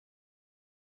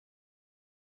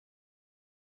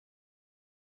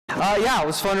Yeah, it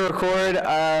was fun to record.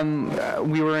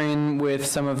 We were in with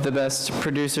some of the best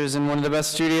producers in one of the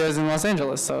best studios in Los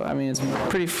Angeles, so I mean, it's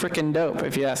pretty freaking dope,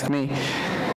 if you ask me.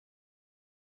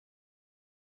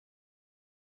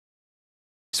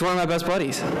 He's one of my best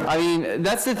buddies. I mean,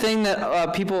 that's the thing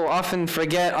that people often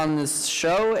forget on this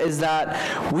show, is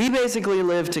that we basically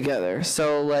live together.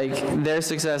 So, like, their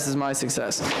success is my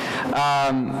success.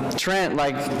 Trent,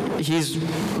 like, he's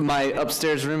my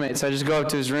upstairs roommate, so I just go up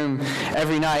to his room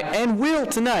every night, and Will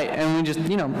tonight, and we just,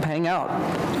 you know, hang out.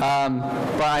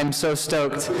 But I'm so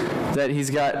stoked that he's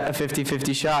got a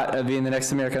 50-50 shot of being the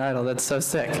next American Idol. That's so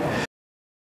sick.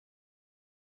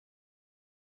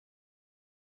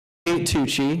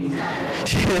 Tucci.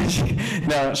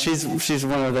 No, she's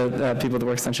one of the people that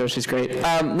works on shows. She's great.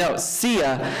 No,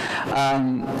 Sia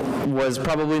was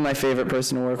probably my favorite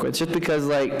person to work with, just because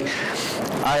like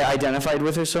I identified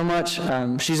with her so much.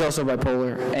 She's also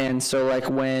bipolar, and so like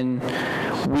when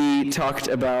we talked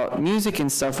about music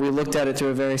and stuff, we looked at it through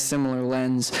a very similar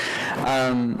lens.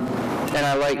 And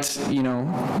I liked, you know,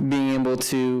 being able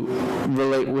to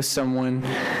relate with someone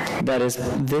that is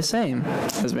the same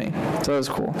as me. So it was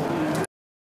cool.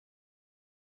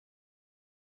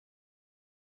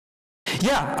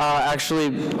 Yeah, actually,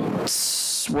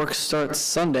 work starts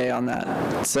Sunday on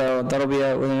that. So that'll be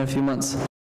out within a few months.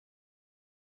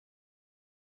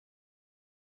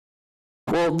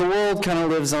 Well, the world kind of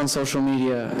lives on social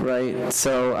media, right?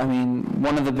 So, I mean,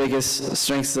 one of the biggest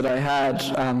strengths that I had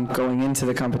going into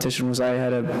the competition was I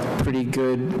had a pretty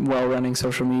good, well-running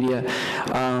social media.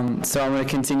 So I'm going to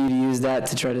continue to use that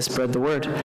to try to spread the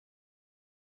word.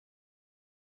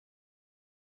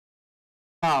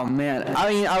 Oh, man. I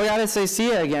mean, I gotta say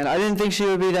Sia again. I didn't think she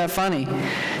would be that funny.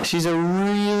 She's a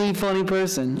really funny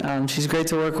person. She's great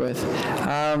to work with.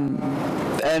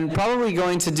 And probably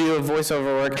going to do a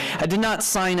voiceover work. I did not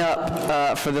sign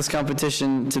up for this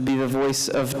competition to be the voice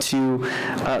of two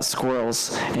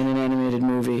squirrels in an animated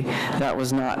movie. That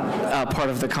was not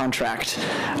part of the contract.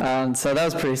 So that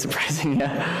was pretty surprising,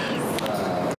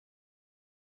 yeah.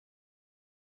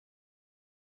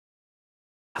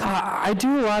 I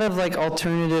do a lot of like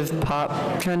alternative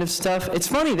pop kind of stuff. It's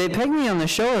funny, they pegged me on the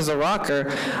show as a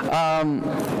rocker.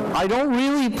 I don't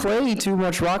really play too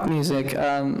much rock music.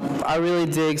 I really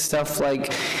dig stuff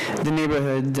like The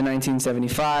Neighborhood, the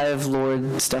 1975,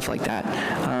 Lord, stuff like that.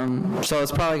 So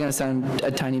it's probably going to sound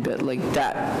a tiny bit like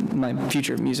that, my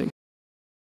future music.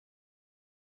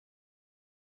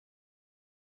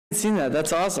 I've seen that,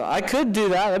 that's awesome. I could do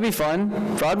that, that'd be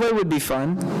fun. Broadway would be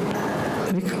fun.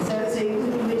 That'd be cool.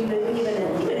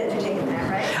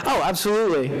 Oh,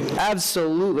 absolutely.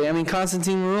 Absolutely. I mean,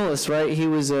 Constantine Maroulis, right? He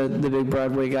was the big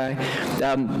Broadway guy.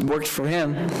 Worked for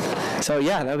him. So,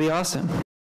 yeah, that would be awesome.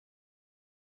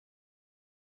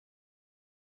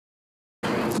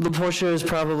 Portia is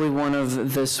probably one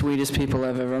of the sweetest people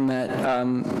I've ever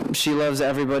met. She loves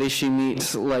everybody she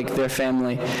meets like their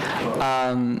family.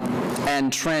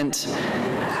 And Trent's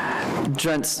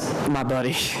my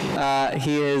buddy.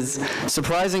 He is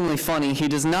surprisingly funny. He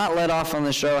does not let off on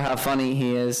the show how funny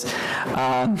he is.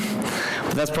 But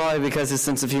that's probably because his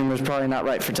sense of humor is probably not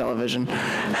right for television.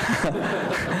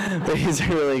 But he's a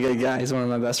really good guy. He's one of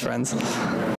my best friends.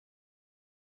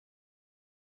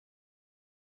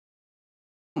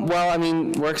 Well, I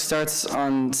mean, work starts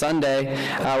on Sunday.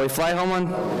 We fly home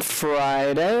on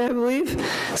Friday, I believe,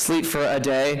 sleep for a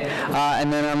day,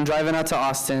 and then I'm driving out to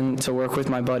Austin to work with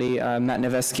my buddy, Matt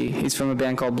Nevesky. He's from a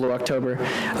band called Blue October.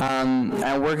 And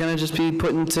we're going to just be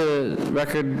putting to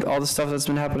record all the stuff that's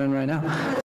been happening right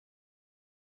now.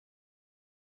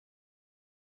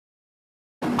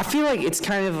 I feel like it's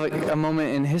kind of like a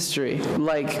moment in history.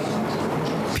 Like,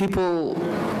 people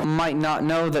might not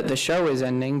know that the show is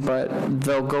ending, but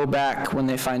they'll go back when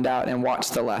they find out and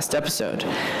watch the last episode.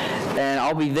 And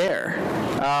I'll be there.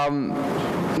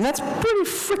 And that's pretty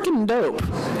freaking dope,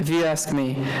 if you ask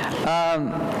me.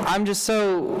 I'm just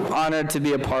so honored to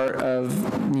be a part of,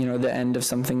 you know, the end of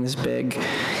something this big.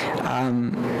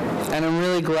 And I'm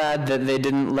really glad that they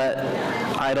didn't let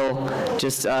Idol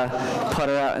just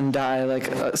putter out and die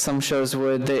like some shows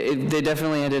would. They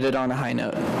definitely ended it on a high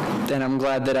note. And I'm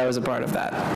glad that I was a part of that.